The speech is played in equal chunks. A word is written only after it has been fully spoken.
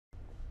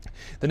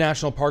The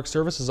National Park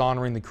Service is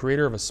honoring the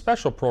creator of a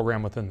special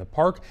program within the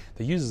park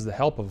that uses the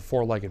help of a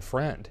four-legged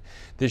friend.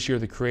 This year,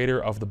 the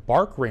creator of the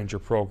Bark Ranger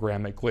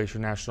program at Glacier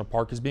National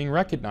Park is being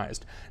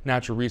recognized.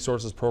 Natural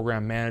Resources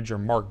Program Manager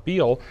Mark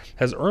Beal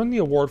has earned the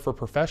award for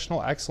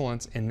professional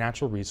excellence in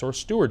natural resource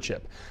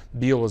stewardship.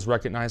 Beal was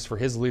recognized for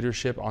his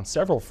leadership on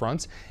several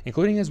fronts,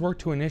 including his work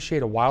to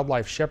initiate a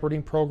wildlife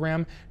shepherding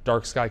program,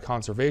 dark sky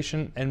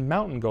conservation, and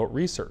mountain goat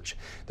research.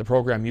 The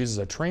program uses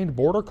a trained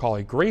border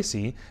collie,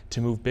 Gracie,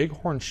 to move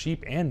bighorn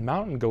sheep and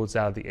mountain goats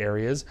out of the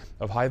areas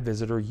of high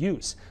visitor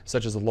use,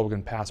 such as the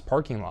Logan Pass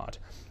parking lot.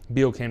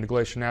 Beal came to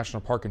Glacier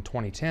National Park in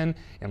 2010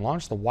 and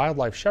launched the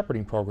wildlife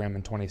shepherding program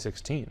in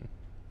 2016.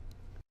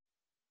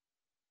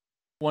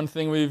 One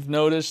thing we've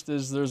noticed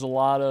is there's a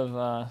lot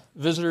of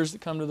visitors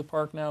that come to the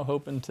park now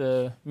hoping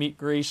to meet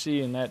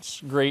Gracie, and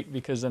that's great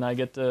because then I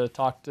get to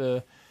talk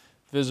to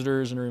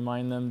visitors and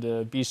remind them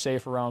to be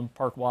safe around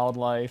park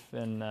wildlife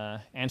and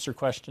answer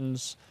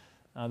questions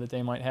that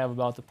they might have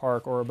about the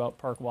park or about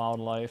park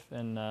wildlife.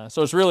 And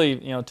so it's really,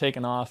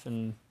 taken off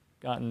and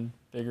gotten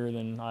bigger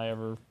than I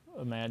ever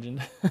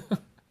imagined.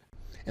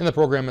 And the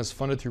program is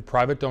funded through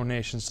private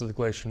donations to the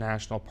Glacier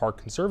National Park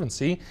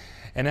Conservancy.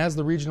 And as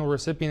the regional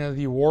recipient of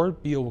the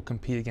award, Beal will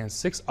compete against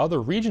 6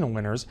 other regional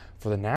winners for the